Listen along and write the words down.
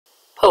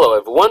Hello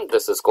everyone,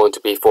 this is going to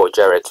be for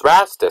Jared's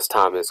Rats. This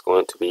time is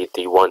going to be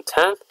the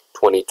 1/10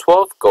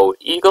 2012 Gold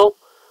Eagle.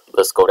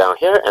 Let's go down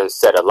here and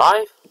set it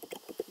live.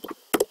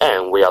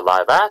 And we are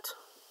live at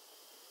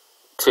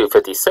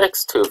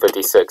 2:56.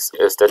 2:56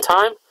 is the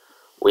time.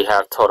 We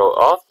have total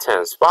of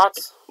 10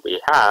 spots. We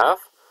have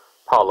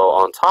Paulo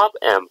on top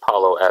and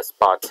Paulo at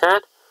spot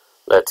 10.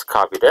 Let's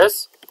copy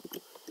this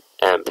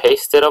and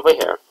paste it over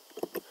here.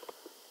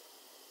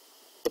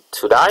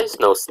 2 dice,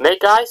 no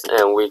snake eyes,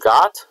 and we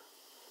got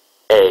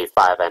a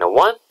 5 and a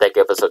 1. That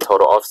gives us a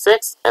total of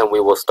 6, and we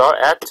will start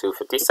at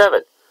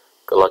 2:57.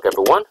 Good luck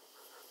everyone.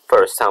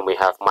 First time we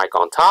have Mike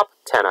on top,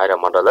 10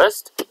 item on the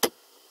list.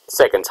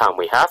 Second time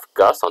we have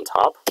Gus on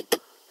top.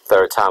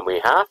 Third time we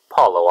have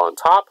Paulo on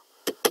top.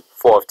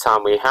 Fourth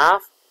time we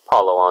have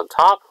Paulo on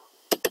top.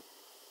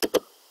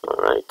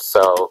 Alright,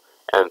 so,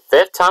 and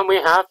fifth time we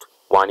have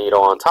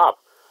Juanito on top.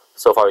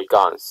 So far we've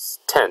gone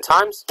 10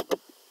 times,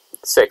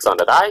 6 on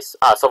the dice.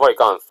 So far we've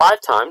gone 5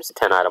 times,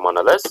 10 item on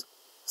the list.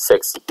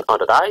 6 on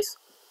the dice.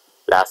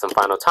 Last and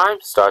final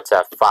time starts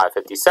at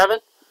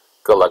 5:57.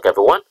 Good luck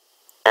everyone.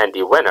 And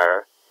the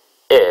winner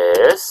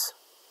is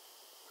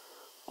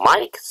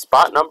Mike,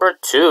 spot number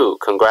 2.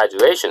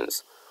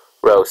 Congratulations.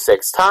 Roll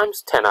 6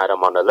 times, 10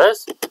 item on the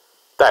list.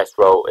 Dice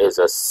roll is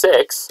a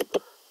 6.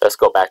 Let's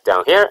go back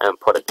down here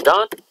and put it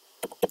done.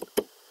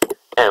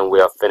 And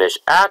we are finished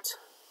at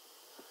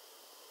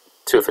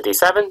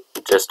 2:57.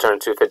 Just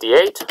turned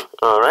 2:58.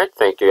 Alright,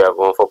 thank you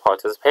everyone for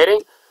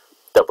participating.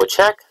 Double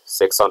check,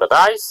 6 on the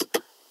dice,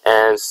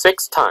 and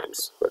 6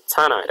 times with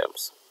 10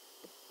 items.